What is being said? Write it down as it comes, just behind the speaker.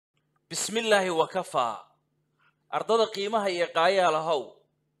بسم الله وكفى أرض قيمها يقايا لهو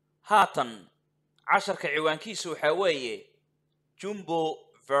هاتن 10 كعوانكيسو حوايه Jumbo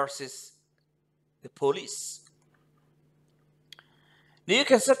versus the police. New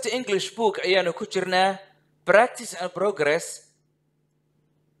concept English book ayaanu ku jirnaa Practice and Progress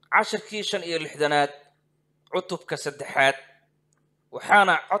 10kii 65aad cutubka 3aad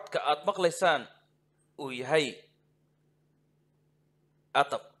waxaana codka aad maqlaysaan uu yahay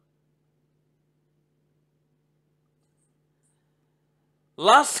Adam.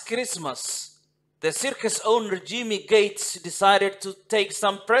 Last Christmas, the circus owner Jimmy Gates decided to take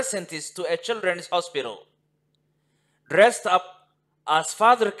some presents to a children's hospital. Dressed up as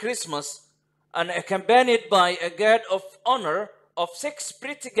Father Christmas and accompanied by a guard of honor of 6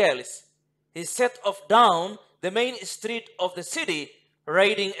 pretty girls, he set off down the main street of the city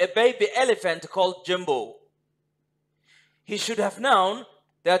riding a baby elephant called Jumbo. He should have known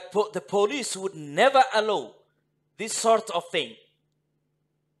that the police would never allow this sort of thing.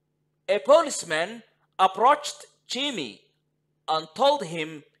 A policeman approached Jimmy and told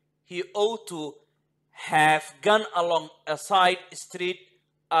him he ought to have gone along a side street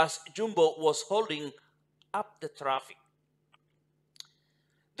as Jumbo was holding up the traffic.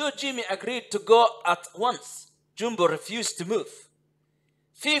 Though Jimmy agreed to go at once, Jumbo refused to move.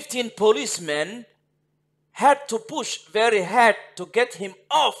 15 policemen had to push very hard to get him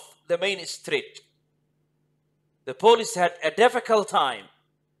off the main street. The police had a difficult time,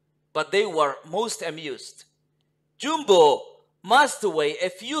 but they were most amused. Jumbo must weigh a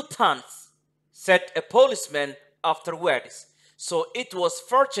few tons, said a policeman afterwards, so it was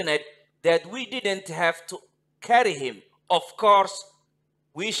fortunate that we didn't have to carry him. Of course,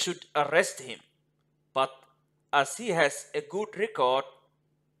 we should arrest him, but as he has a good record,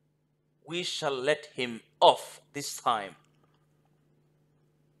 we shall let him off this time.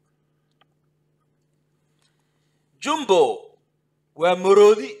 Jumbo waa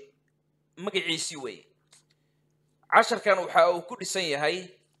maroodi magaciisi way 10kan waxa uu ku dhisan yahay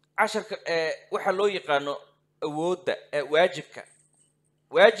 10ka waxa loo yaqaano awoodda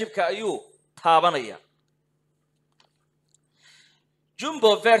waajibka ayuu taabanaya.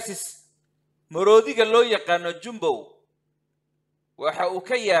 Jumbo versus maroodiga loo yaqaano Jumbo waxa uu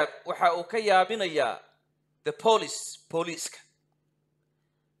ka yaabinaya the police.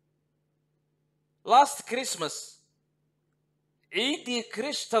 Last Christmas ciidii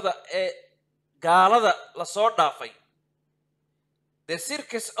Krishtada ee gaalada la soo dhaafay, the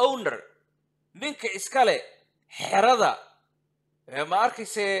circus owner ninka iskale xerada ma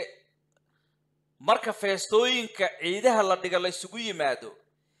arkayse marka feestooyinka ciidaha la dhiga la isugu yimaado,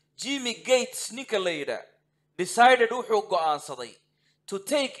 Jimmy Gates ninka la yira decided wuxuu go'aansaday to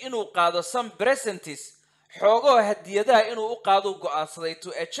take inuu qaado some presents xoogoo hadiyadaha inuu u qaado go'aansaday to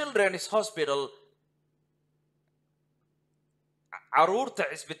a children's hospital caruurta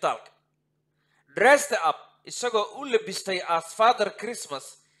cisbitaalka. Dressed up isagoo u labistay as Father Christmas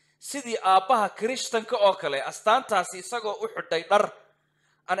sidii aabaha Krishtanka oo kale, astaantaasi isagoo u xidhay dhar,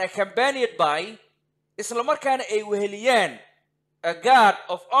 and accompanied by isla markaana ay weheliyaan a guard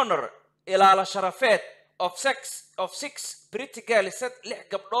of honor ilaala sharafeed of 6 pretty girls, 6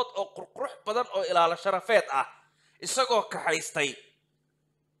 gabdhood oo qurqurux badan oo ilaala sharafeed ah isagoo kaxaystay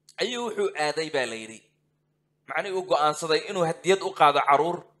ayuu wuxuu aaday baa la yiri macni uu go'aansaday inuu hadiyad u qaado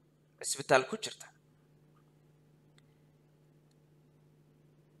caruur cisbitaal ku jirta.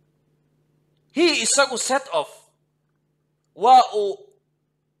 He isagu set off waa uu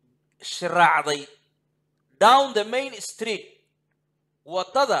shiraacday down the main street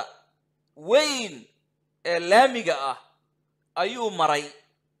wadada weyn ee laamiga ah ayuu maray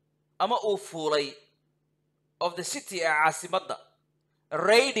ama uu fuulay of the city ee caasimadda,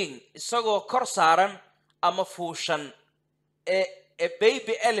 riding isagoo kor saaran ama fuushan a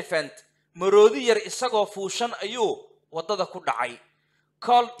baby elephant maroodi yar isagoo fuushan ayuu wadada ku dhacay,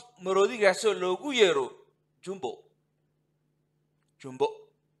 called maroodigaasoo loogu yeero Jumbo.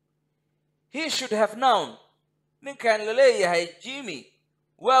 He should have known ninkan la leeyahay Jimmy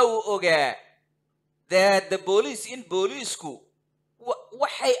waa uu ogaa that the police in booliisku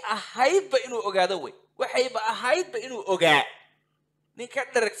waxay ahaydba inuu ogaado way waxayba ahaydba inuu ogaa ninka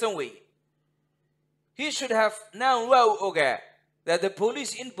dharagsan way. He should have known waa uu ogaa that the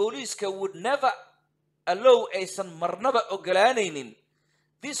police in booliiska would never allow aysan marnaba ogolaanaynin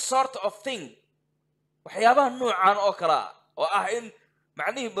this sort of thing, waxyaabaha noocan oo kala oo ah in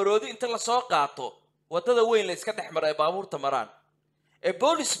macnihii maroodi inta la soo qaato wadada weyn la iska dhexmar ay baabuurta maraan. A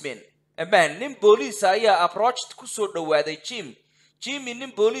policeman, a man nin booliis ayaa approached ku soo dhawaaday Jimmy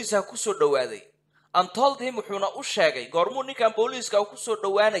nin booliis ku soo dhawaaday and told him wuxuuna u sheegay goormuu ninkan booliiska ku soo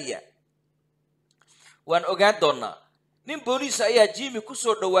dhawaanaya waan ogaan doonaa nin booliis ayaa Jimmy ku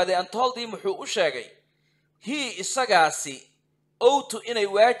soo dhawaaday and told him wuxuu u sheegay he isagaasi ought inay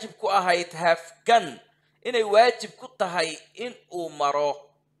waajib ku ahayd have gun inay waajib ku tahay in uu maro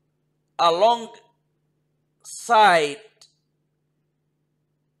along side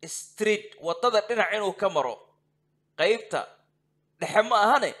street wadada dhinac inuu ka maro qaybta dhexe ma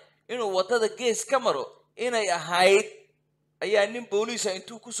ahane inuu wadada gees ka maro inay ahayd ayaa nin booliis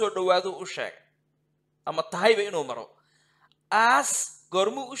intuu ku soo dhawaado u sheegay ama tahayba inuu maro as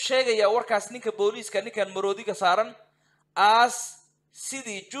goormu u sheegaya warkaas ninka booliiska ninkan maroodiga saaran as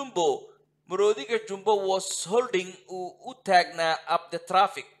sidii Jumbo maroodiga Jumbo was holding u taagnaa up the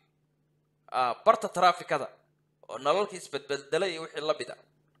traffic barta trafficada oo nalalkii isbeddelay wixii la bida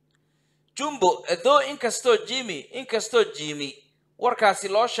Jumbo though inkastoo Jimmy warkaasi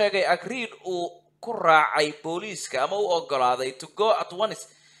loo sheegay agreed uu ku raacay booliiska ama u ogolaaday to go at once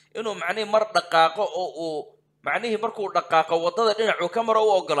inuu macnii mar dhaqaaqo oo uu macnii markuu dhaqaaqo wadada dhinacu ka maro u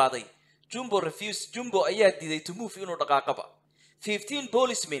ogolaaday Jumbo refused Jumbo ayaa diiday to move inuu dhaqaaqaba 15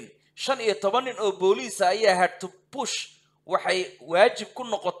 policemen 15 nin oo booliis ayaa had to push waxay waajib ku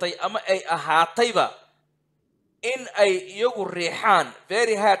noqotay ama ay ahaatayba in ay iyagu riixaan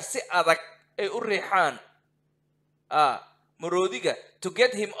very hard si adag ay u riixaan maroodiga to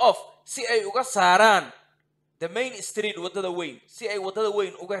get him off si ay uga saaraan the main street wadada weyn si ay wadada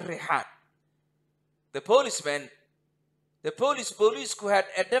weyn uga riixaan the police who had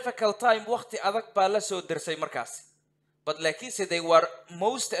a difficult time waqti adag baa la soo dirsay markaas but like he said they were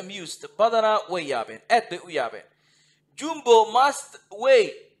most amused badana way yaabeen aad bay u yaabeen Jumbo must way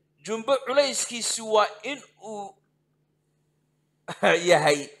Jumbo culayskiisu waa in uu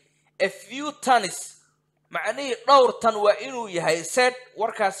yahay a few tons macnii dhowr tan waa inuu yahay said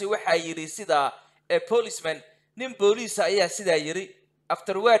warkaasi waxa yiri sida a policeman nin booliis ayaa sida yiri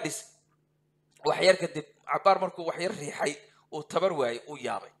afterwards wax yar kadib cabaar markuu wax yar riixay uu tabar waay u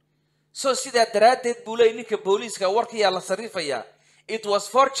yaabay so sida daraadeed buu leeyahay ninka booliiska warkiya la sarifaya it was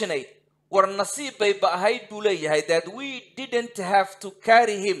fortunate war nasiib bay ahayd buu leeyahay that we didn't have to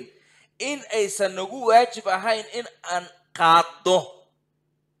carry him in aysan nagu waajib ahayn in aan qaado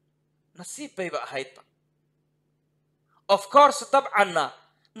nasiib bay ahayd of course dabcanna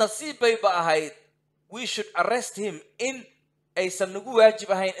nasiib bay ahayd we should arrest him in aysan nagu waajib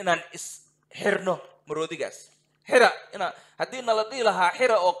ahayn inaan is xirno maroodigaas xira ina hadii nala dhii lahaa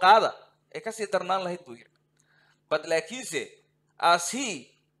xira oo qaada ay ka sii darnaan lahayd buu yiri but laakiinse as he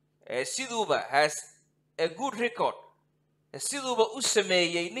siduuba has a good record siduuba u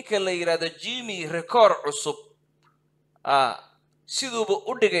sameeyay ninka la yiraahdo Jimmy record cusub siduuba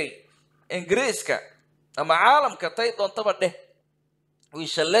u dhigay Ingiriiska ama caalamka tay doontaba dheh we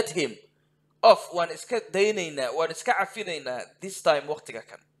shall let him off waan iska daynaynaa waan iska cafinaynaa this time waqtiga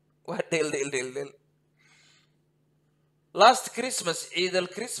kan waa del last Christmas Eidal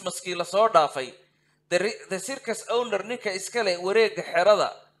Christmaskii la soo dhaafay the circus owner ninka iska leh wareega xerada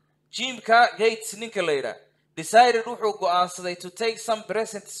Jimka Gates ninka la yiraahdo decided wuxuu go'aansaday to take some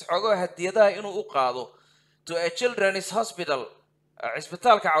presents xogo hadiyadaha inuu u qaado to a children's hospital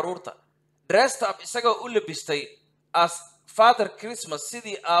isbitaalka caruurta dressed up isagoo u labistay as Father Christmas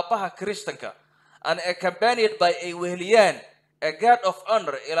sidii aabaha Kristanka and accompanied by a weheliyaan a guard of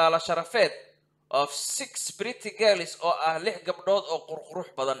honor ilaala sharafeed of 6 pretty girls oo 6 gabdhood oo qurqurux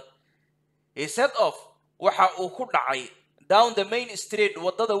badan he set off waxa uu ku dhacay down the main street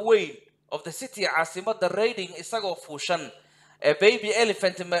wadada weyn of the city caasimada riding isagoo fuushan a baby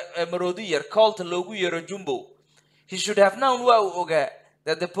elephant maroodiyer called loogu yeero Jumbo he should have known waa uu ogaa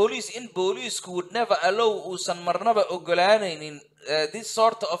that the police would never allow usan marnaba ogolaanaynin this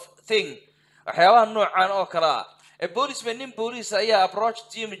sort of thing waxyaabaha noocan oo kala a policeman nin police ayaa approached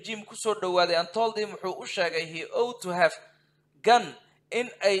Jim ku soo dhawaaday and told him wuxuu u sheegay he ought to have gun in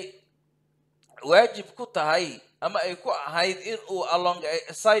ay waajib ku tahay ama ay ku ahayd in uu along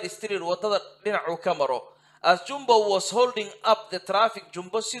a side street wadada dhinacu ka maro as Jumbo was holding up the traffic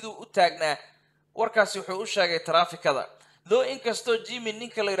Jumbo siduu u taagnaa warkaasi wuxuu u sheegay trafficada though inkastoo Jimmy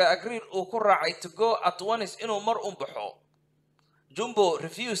ninka la yiraahdo agreed uu ku raacay to go at once inuu mar baxo Jumbo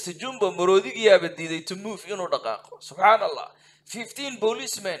refused Jumbo maroodigiyaaba diiday to move inuu dhaqaaqo subhanallah 15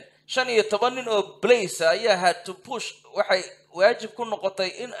 policemen 15 nin oo police ayaa had to push waxay waajib ku noqotay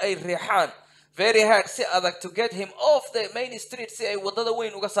in ay riixaan very hard si adag to get him off the main street si ay wadada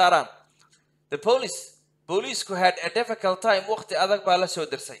weyn uga saaraan the police who had a difficult time waqti adag baa la soo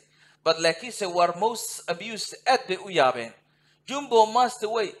dirsay but laakiinse were most abused at bay u yaabeen Jumbo must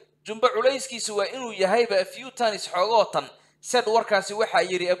way Jumbo culayskiisu waa inuu yahayba a few tons xogootan said warkaasi waxa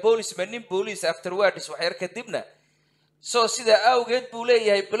yiri a policeman nin police afterwards wax yar kadibna So sida awgeed buu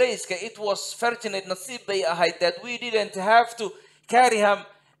leeyahay Blaze-ka, it was fortunate nasiib bay ahayd that we didn't have to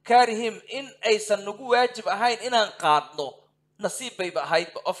carry him in aysan nagu waajib ahayn inaan qaadno. Nasiib bay ahayd.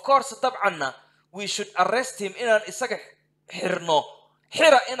 Of course dabcanna we should arrest him inaan isaga xirno.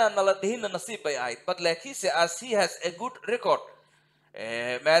 Xira inaan nala dhihin nasiib bay ahayd. But laakiinse as he has a good record,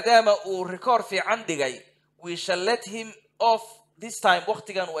 maadaama uu record fiican dhigay, we shall let him off this time.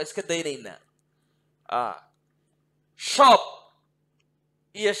 Waqtigan waa iska daynaynaa. Shop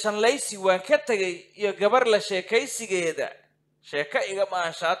iyo shanlaysi waan ka tagay iyo gabar la sheekaysigeeda. Sheeka igama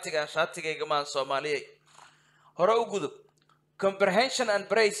aan shaatigayga maan Soomaaliyay. Hore u gudub. Comprehension and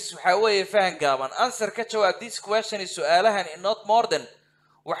braces waxa weeye fahan gaaban. Answer ka jawaab this question is su'aalahan in not more than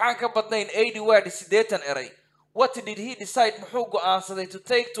waxaan ka badnayn 80 words 80 eray. What did he decide muxuu go'aansaday to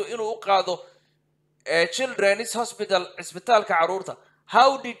take to inuu u qaado children's hospital isbitaalka caruurta?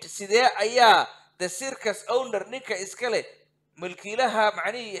 How did sidee ayaa the circus owner ninka iskale milkiilaha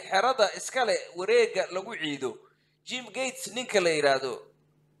macnihii xerada iskale wareega lagu ciido Jim Gates ninka la yiraahdo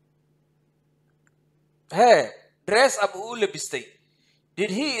dress up uu labistay? Did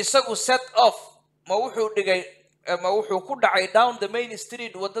he isagu set off ma wuxuu ku dhacay down the main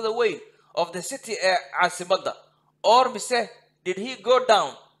street wadada weyn of the city ee caasimada, or mise did he go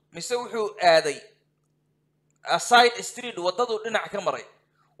down mise wuxuu aaday a side street wadadu dhinac ka maray?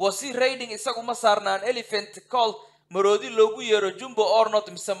 Was he riding isagu ma saarna an elephant called maroodi loogu yeero jumbo or not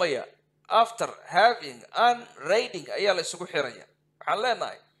mise maya? After having an riding ayaa la isugu xiraya. Waxaan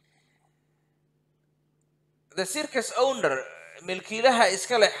leenahay the circus owner milkiilaha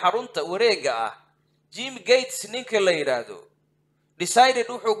iskale xarunta wareega ah Jim Gates ninka la yiraahdo decided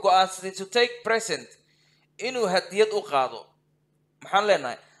wuxuu go'aansaday to take present inuu hadiyad u qaado. Maxaan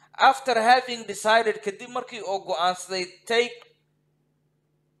leenahay after having decided kadib markii uu go'aansaday take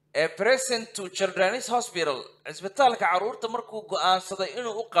a present to children's hospital isbitaalka caruurta markuu go'aansaday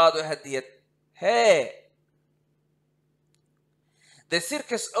inuu u qaado hadiyad. The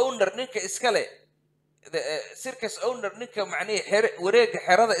circus owner ninka iskale circus owner ninka macnihii wareega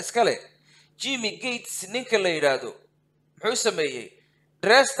xerada iskale Jimmy Gates ninka la yiraahdo muxuu sameeyay?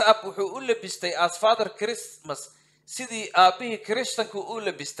 Dressed up wuxuu u labistay as Father Christmas sidii aabihii Kristanku u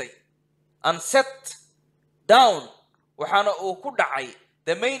labistay. And sat down waxaana uu ku dhacay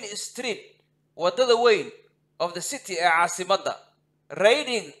the main street wadada weyn of the city ee caasimada,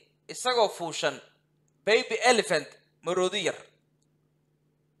 riding isagoo fuushan baby elephant maroodi yar.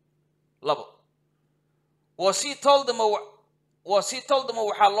 Labo. Was he told them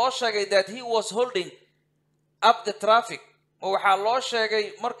waxaa loo sheegay that he was holding up the traffic? Waxaa wax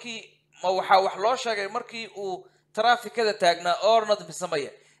loo sheegay markii uu trafficada taagnaa or not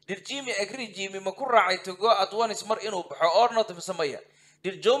bisamaya? Did Jimmy agree Jimmy ma ku raacay to go at once mar inuu baxo or not bisamaya?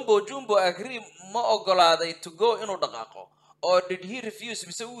 Did Jumbo agree ma ogolaaday to go inuu dhaqaaqo? Or did he refuse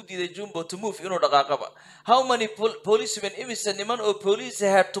mise uu diiday Jumbo to move inuu dhaqaaqaba? How many policemen imisa niman oo police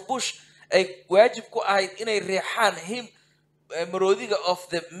had to push ay waajib ku ahayd inay riixaan him maroodiga of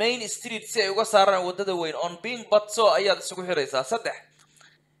the main street si ay uga saaraan wadada weyn on being but so ayaad isugu xiraysaa. 3.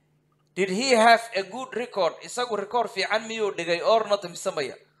 Did he have a good record? Isagu record fiican miyuu dhigay or not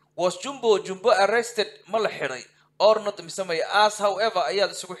misamaya? Was Jumbo arrested ma la xiray or not misamaya? As however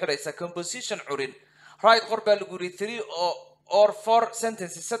ayaad isugu xiraysaa. Composition curin right qor baa lagu yiri 3 or 4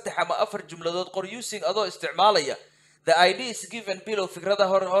 sentences 3 ama 4 jumladood qor using adoo isticmaalaya the idea is given below fikrada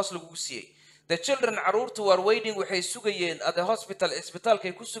hore hoos lagu siiyay. The children caruurtu were waiting waxay sugayeen at the hospital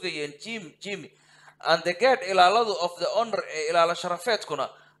isbitaalkay ku sugayeen Jimmy and the guard ilaaladu of the honor ee ilaala sharafeedkuna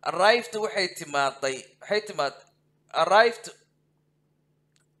arrived way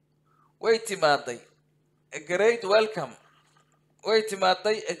timaaday a great welcome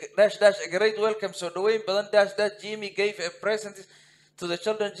a great welcome so dhaweyn badan Jimmy gave a present to the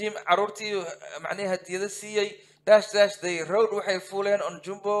children. Jim caruurtii macnaheedu hadiyada siiyay they rode waxay fuuleen on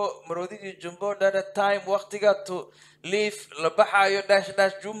Jumbo maroodigi Jumbo that time waqtiga to leave la baxayo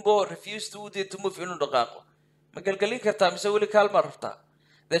Jumbo refused to move inuu dhaqaaqo. Ma galgalin kartaa mise weli kaalma rabtaa?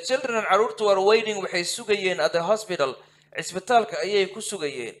 The children caruurtu were waiting waxay sugayeen at the hospital isbitaalka ayay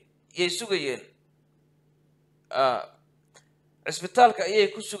sugayeen isbitaalka ayay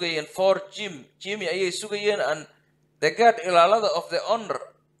ku sugayeen for Jimmy ayay sugayeen and the guard ilaalada of the honor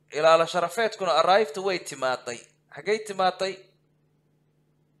ilaala sharafeedkuna arrived way timaaday. Xagay timaaday?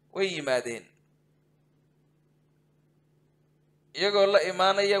 Way yimaadeen iyagoo la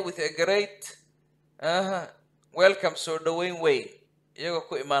imaanaya with a great welcome soo dhaweyn weyn iyagoo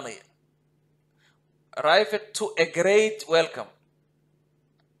ku imaanaya. Arrived to a great welcome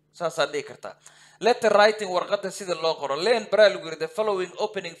saasaa dhihi kartaa. Letter writing warqada sida loo qoro. Leen baraa lagu yiri the following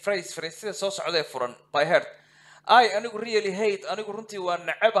opening phrase sida soo socda furan by heart. I anigu really hate anigu runtii waan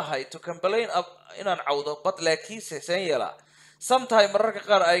nacabahay to complain of inaan cawdo but laakiinse seen yeelaa sometime mararka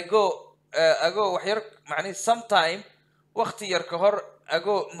qaar ago wax yar macni sometime waqti yar ka hor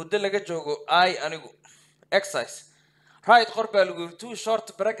ago muddo laga joogo I anigu exercise right qor baa lagu yiri two short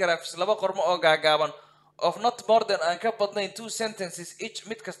paragraphs laba qormo oo gaagaaban of not more than aan ka badnayn two sentences each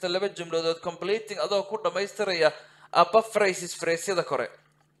mid kasta laba jumladood completing adoo ku dhamaystiraya above phrases phraseyada kore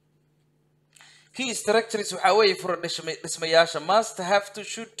key structures waxa weeye furo dhismayaasha must have to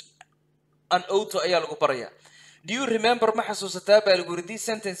should an auto ayaa lagu baraya do you remember ma xasuusataa baa lagu yiri these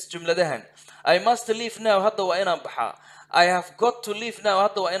sentence jumladahan I must leave now hadda waa inaan baxaa I have got to leave now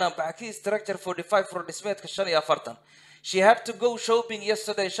hadda waa inaan baxaa key structure 45 furo dhismeedka 45 she had to go shopping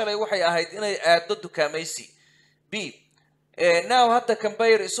yesterday shalay waxay ahayd inay aado dukaamaysi b now hadda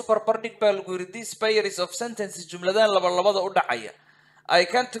compare super bardig baa lagu yiri these pairs of sentences jumladan labada u dhacaya I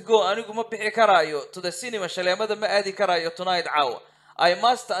can't go anigu ma bixi karaayo to the cinema shaleemada ma aadi karaayo tonight caawa I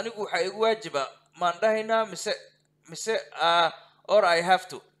must anigu waxa igu waajiba maan dhahaynaa mise or I have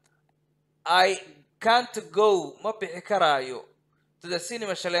to I can't go ma bixi karaayo to the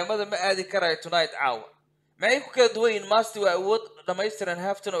cinema shaleemada ma aadi karaayo tonight caawa maxay ku kala duwan yihiin must waa awood dhammaystiran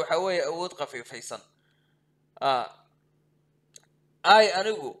have to waxa weeye awood khafiifaysan I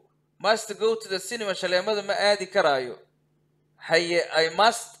anigu must go to the cinema shaleemada ma aadi karaayo haye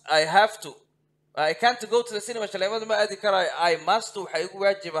I have to I can't go to the cinema shaleemada ma aadi karaayo I must waxa igu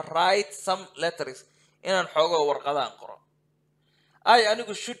waajiba write some letters inaan xoogo warqadaan qoro I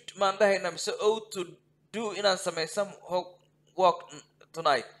anigu should maan dhahayna mise ought to do inaan sameeyo some work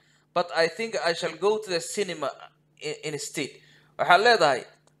tonight but I think I shall go to the cinema instead waxa leedahay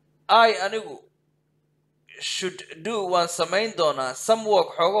I anigu should do waan samayn doonaa some work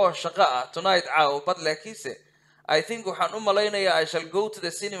xoogo shaqo ah tonight caawa but laakiinse I think waxaan u malaynayaa I shall go to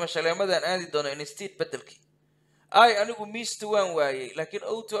the cinema shaleemadan aadi doono instead bedelkii I anigu missed waan waayay laakiin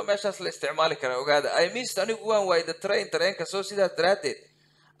ought waa meeshaas la isticmaali karaa ogaada I missed anigu waan waayay the train tareenka soo sidaas daraaddeed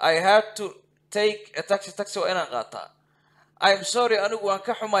I had to take a taxi waa inaan qaataa I'm sorry anigu waan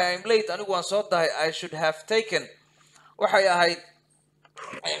ka xumay I'm late anigu waan soo dahay I should have taken waxay ahayd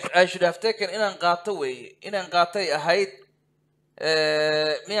I should have taken inaan qaato weeye inaan qaatay ahayd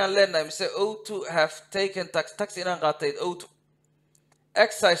miyaan leenahay mise ought to have taken taxi inaan qaatay ought to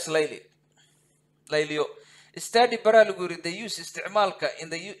exercise layliyo study baraa lagu yiri the use isticmaalka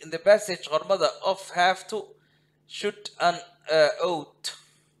in the passage qormada of have to should and ought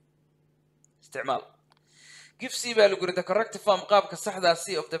isticmaal give c baa lagu yiri the correct form qaabka saxda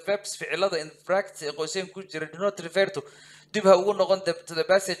c of the verbs ficilada in practice ee qoyseen ku jira do not refer to dib ha ugu noqon to the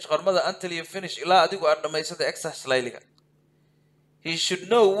passage qormada until you finish ilaa adigu aad dhamaysada exercise layliga he should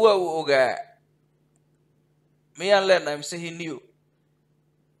know waa uu ogaa miyaan leenahay mise he knew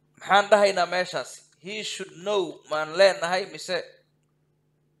maxaan dhahaynaa meeshaas he should know maan leenahay mise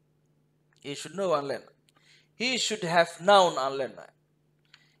he should know aan leenahay he should have known aan leenahay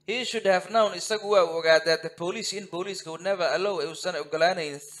he should have known isagu waa uu ogaa that the police in police would never allow uusan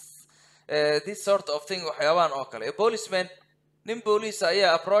ogolaanayn this sort of thing waxyaabahan oo kale a policeman nin police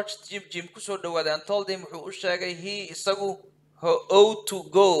ayaa approached Jim kusoo dhawaaday and told him wuxuu u sheegay he isagu ought to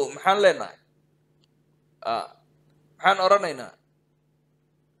go maxaan leenahay maxaan oranaynaa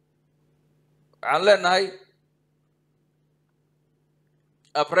waxaan leenahay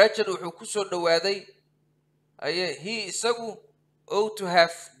approached wuxuu kusoo dhawaaday he isagu ought to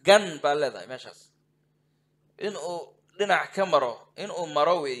have gone baa leedahay meeshaas inuu dhinac ka maro inuu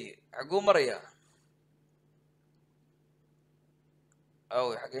maro weeye xaguu marayaa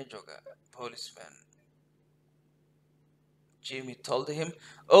xageen jooga policeman Jimmy told him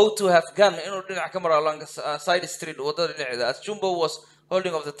ought to have gone inuu dhinac ka maro along side street wadada dhinaceeda as Jumbo was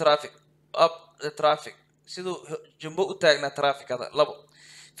holding up the traffic siduu Jumbo u taagnaa trafficada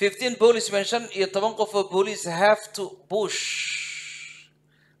 15 policemen 15 qof oo police have to push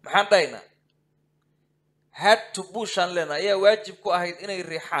maxaan dhahaynaa had to push aan leenahay ayaa waajib ku ahayd inay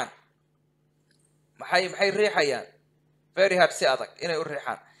riixaan maxay riixayaan very hard si adag inay u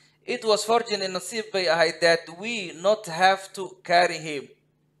riixaan it was fortunate nasiib bay ahayd that we not have to carry him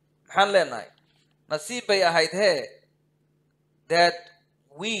maxaan leenahay nasiib bay ahayd that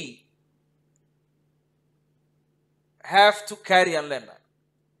we have to carry aan leenahay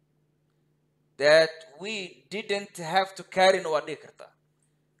that we didn't have to carry no waa dhihi kartaa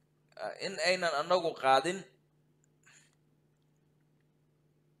in aynan anagu qaadin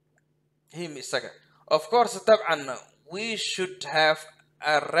him isaga of course dabcan we should have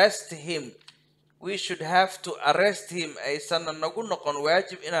to arrest him aysan nagu noqon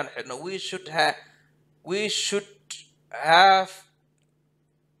waajib inaan xidhno we should have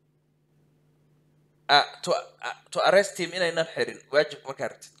to arrest him inaynan xirin waajib markaa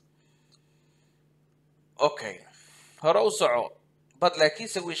rabtid okay hore u soco but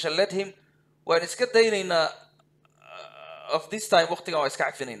laakiinse we shall let him waan iska daynaynaa of this time waqtigan waa iska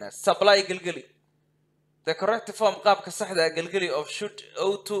cafinaynaa supply gelgeli the correct form qaabka saxda gelgeli of should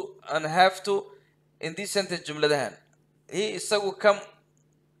ought to and have to in this sentence jumladahan he isagu come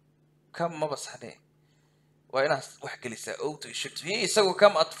ma basaxnee waa inaad wax gelisaa ought to should he isagu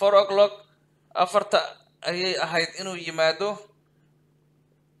come at 4 o'clock afarta ayay ahayd inuu yimaado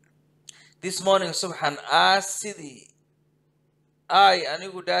this morning subhan as sidii I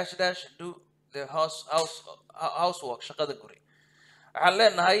anigu dash do the housework shaqada guri waxaan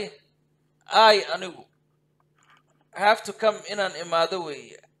leenahay I anigu have to come inaan imaado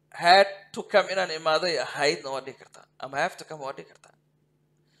weeye had to come inaan imaaday ahaydna waa dhihi kartaa ama have to come waa dhihi kartaa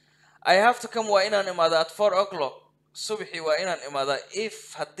I have to come waa inaan imaado at 4 o'clock subixii waa inaan imaadaa if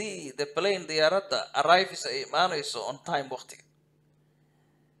haddii the plane diyaaradda arrives ay imaanayso on time waqtiga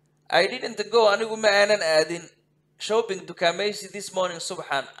I didn't go anigu ma aanan aadin shopping dukaamaysi this morning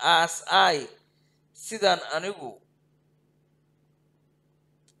subxan as I sidaan anigu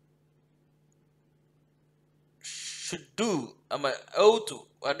should do ama ought to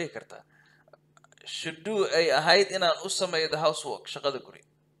waa dhihi kartaa should do ay ahayd inaan u sameeyo the housework shaqada guri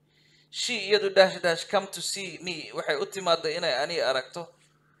she iyadu dash come to see me waxay u timaaday inay ani aragto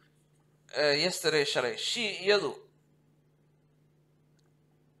yesterday shalay she iyadu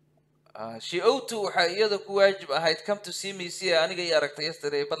she ought to waxa iyadu ku waajib ahayd come to see me si aniga ii aragtay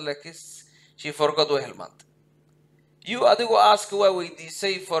yesterday but like she forgot way helmaantay you adigu ask waa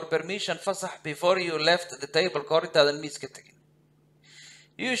weydiisay for permission fasax before you left the table korintaadan miiska tagin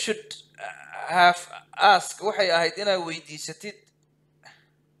you should have asked waxay ahayd inaad weydiisatid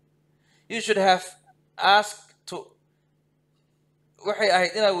you should have asked to waxay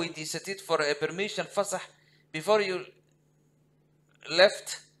ahayd inaad weydiisatid for a permission fasax before you left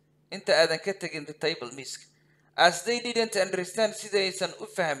inta aadan ka tagin the table miiska as they didn't understand sidaysan u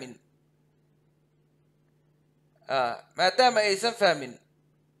fahmin maadaama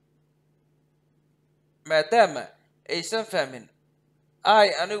aysan fahmin I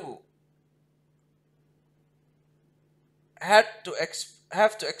anigu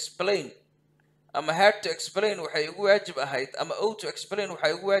have to explain ama had to explain waxay ugu waajib ahayd ama ought to explain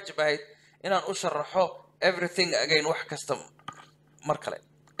waxay ugu waajib ahayd inaan u sharaxo everything again wax kasta mar kale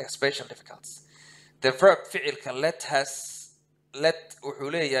special difficulties the verb ficilka let wuxuu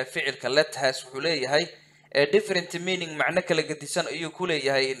leeyahay ficilka let wuxuu leeyahay a different meaning macno kala gedisan ayuu ku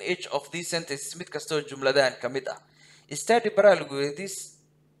leeyahay in each of these sentences mid kastoo jumladahan ka mid ah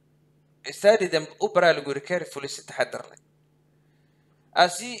study them u baraaluguri carefully si taxadar leh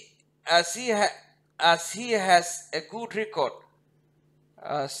as he has a good record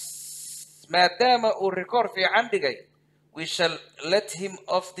maadaama uu record fiican dhigay we shall let him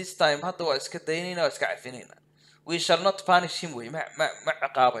off this time hadda waa iska daynayna waa iska cafinayna we shall not punish him way ma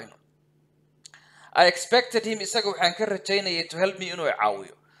ciqaabayno I expected him isaga waxaan ka rajaynayay to help me inuu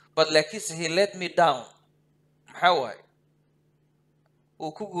caawiyo but laakiinse he let me down maxaa waay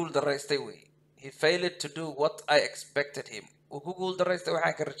uu ku guul daraystay way he failed to do what I expected him uu ku guul daraystay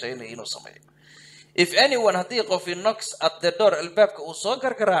waxaan ka rajaynayay inuu sameeyo if anyone haddii qof knocks at the door albaabka uu soo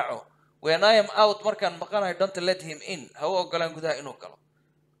gargaraaco when I am out markaan maqanahay don't let him in ha u ogolaan gudaha inuu galo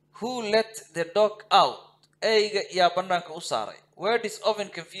who let the dog out eyga yaa banaanka u saaray word is often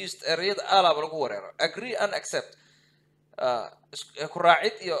confused ereyada alaab lagu wareero agree and accept ku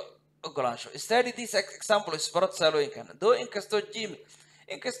raacid iyo ogolaansho study this example is barad saalooyinkan though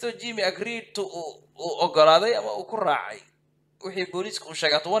inkastoo Jimmy agreed to uu ogolaaday ama uu ku raacay wixii booliisku u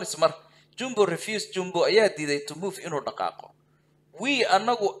sheegay once mar Jumbo refused Jumbo ayaa diiday to move inuu dhaqaaqo we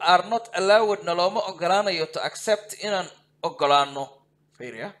anagu are not allowed nalooma ogolaanayo to accept inaan ogolaano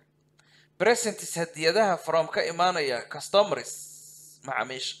fiiriya presents hadiyadaha from ka imaanaya customers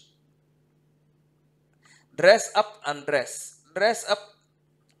macaamiisha dress up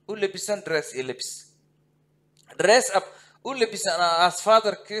u labisan dress iyo labis dress up u labisan as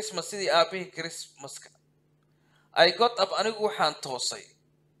father Christmas sidii aabihii Christmaska I got up anigu waxaan toosay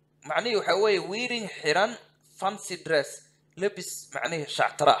macnaheedu waxa weeye wearing xiran fancy dress labis macnaheedu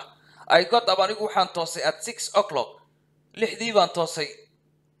shactara I got up anigu waxaan toosay at 6 o'clock lixdii baan toosay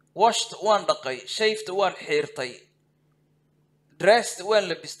washed waan dhaqay shaved waan xiirtay dressed waan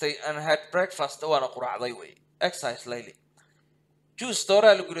labistay and had breakfast waan quraacday way exercise lately choose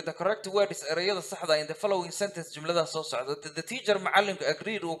toral guri the correct word is erayada saxda in the following sentence jumlada soo socda the teacher macallimku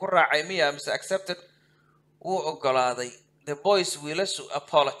agreed uu ku raacay miya mise accepted uu ogolaaday the boys wiilashu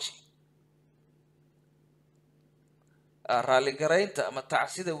apology rally garaynta ama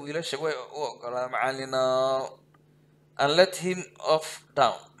tacsida wiilasha way u ogolaa macallina and let him off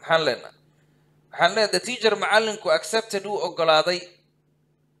down maxaan leenahay the teacher macallinku accepted uu ogolaaday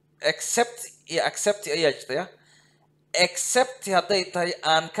accept iyo accept ayaa jirtaya except hadday tahay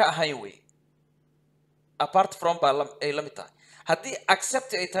aan ka ahayn way apart from ay la mid tahay haddii accept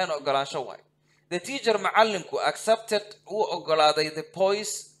ay tahayna ogolaansho waay the teacher macallinku accepted uu ogolaaday the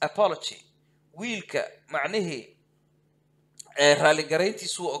boy's apology wiilka macnihii rally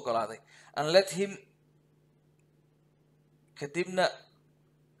garayntiisu uu ogolaaday and let him kadibna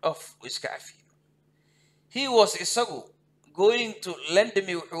off iska cafiye he was isagu going to lend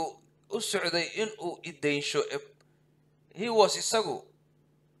me wuxuu u socday inuu idaynsho he was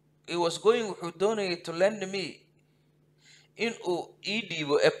going wuxuu doonayay to lend me inuu ii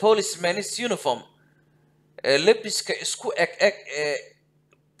dhiibo a policeman's uniform lebiska isku eg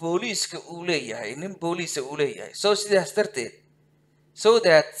booliiska uu leeyahay nin booliisa uu leeyahay so sidaas darteed so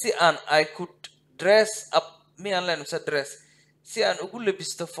that si aan I could dress up me and learn dress si aan ugu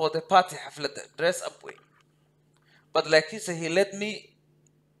lebisto for the party xafladda dress up way but laakiinse he let me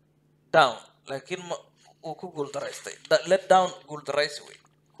down laakiin uu ku guuldaraystay let down guuldaraysi way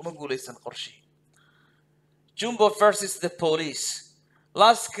kuma guulaysan qorshii Jumbo versus the police.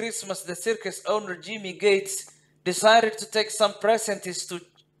 Last Christmas, the circus owner Jimmy Gates decided to take some presents to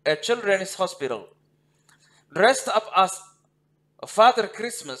a children's hospital. Dressed up as Father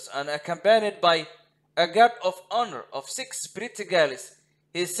Christmas and accompanied by a guard of honor of 6 pretty girls,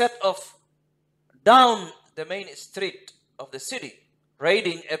 he set off down the main street of the city,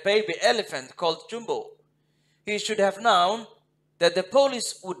 raiding a baby elephant called Jumbo. He should have known that the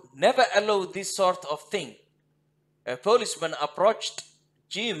police would never allow this sort of thing. A policeman approached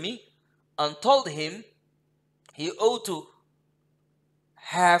Jimmy and told him he ought to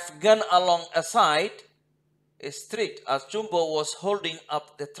have gone along a side street as Jumbo was holding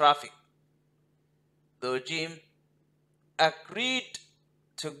up the traffic. Though Jim agreed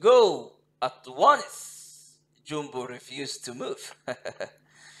to go at once, Jumbo refused to move.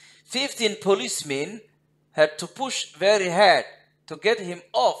 15 policemen had to push very hard to get him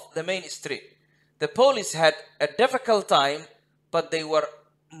off the main street. The police had a difficult time, but they were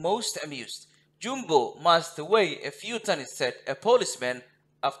most amused. Jumbo must weigh a few tons, said a policeman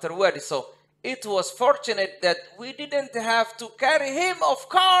afterward, so it was fortunate that we didn't have to carry him, of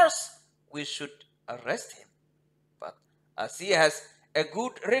course. We should arrest him. But as he has a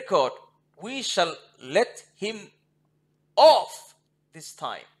good record, we shall let him off this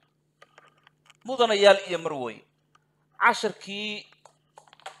time. Mudanayal iyo marway. Casharkii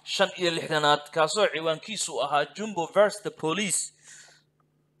 65 kaasoo ciwaankiisu ahaa Jumbo versus the police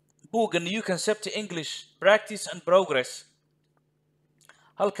buugga New Concept English Practice and Progress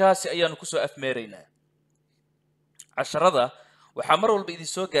halkaasi ayaanu ku soo afmeeraynaa casharada waxaa mar walba idin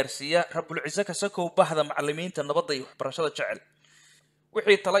soo gaarsiiya Rabbul Ciise ka sakow baxda macallimiinta nabadda iyo waxbarashada jecel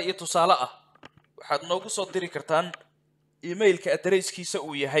wixii talo iyo tusaale ah waxaad noogu soo diri kartaan emailka addresskiisa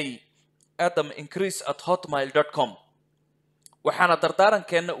uu yahay adamincrease@hotmail.com waxaana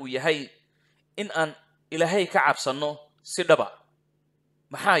dardaarankeena uu yahay in aan Ilaahay ka cabsano si dhaba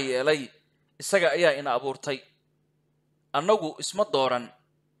maxaa yeelay isaga ayaa ina abuurtay annagu isma dooran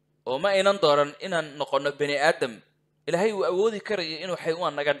oo ma aynan dooran inaan noqono bani aadam Ilaahay uu awoodi karayo inuu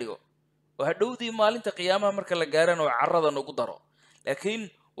xayawaan naga dhigo oo hadhowdii maalinta qiyaamaha marka la gaarano carrada nagu daro laakiin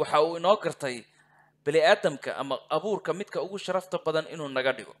waxa uu inoo gartay bani aadamka ama abuurka midka ugu sharafta badan inuu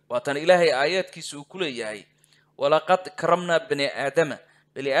naga dhigo waatan Ilaahay aayadkiisa uu ku leeyahay walaqad karamna bani aadama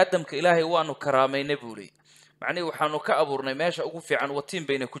bani aadamka Ilaahay waanu karaameynay buulay macnii waxaanu ka abuurnay meesha ugu fiican watiin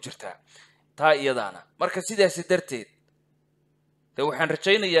bayna ku jirtaa taa iyadaana marka sidaas darteed waxaan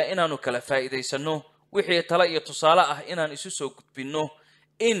rajaynayaa inaanu kala faa'iideysano wixii talo iyo tusaale ah inaan isu soo gudbino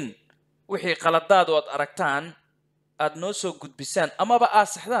in wixii qaladaad oo aad aragtaan aad noo soo gudbisaan amaba aad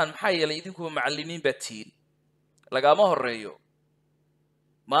saxdaan maxaa yeelay idinku macallimiin baa tihiin lagama horeeyo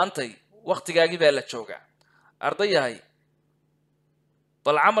maantay waqtigaagii baa la joogaa ardayahay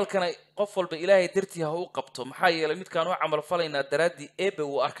bal camalkana qof walba Ilaahay dartii ha u qabto maxaa yeelay midkaan u camal falaynaa daraadii eebe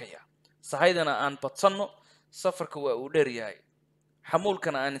uu arkaya sahaydana aan badsanno safarka waa uu dheer yahay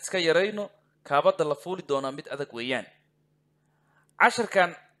xamuulkana aan iska yarayno kaabada la fuuli doona mid adag weeyaan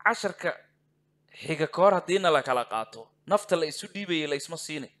casharka xiga koor hadiina la kala qaato nafta la isu dhiibay la isma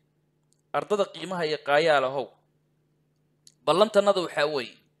siinay ardada qiimaha iyo qaayaala how ballantanada waxa way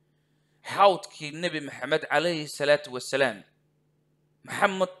xawdkii nabi maxamed calayhi salaatu wasalaam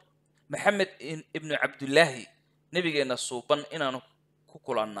محمد ابن عبد الله نبينا صوبان إننا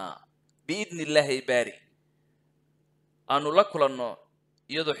كلنا بإذن الله باري أنو لكلنا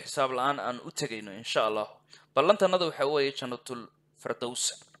iyadoo xisaab la'aan aan u tegayno insha allah ballantanada waxa weeye jannatul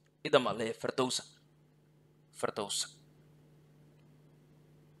firdawsa idam alle firdawsa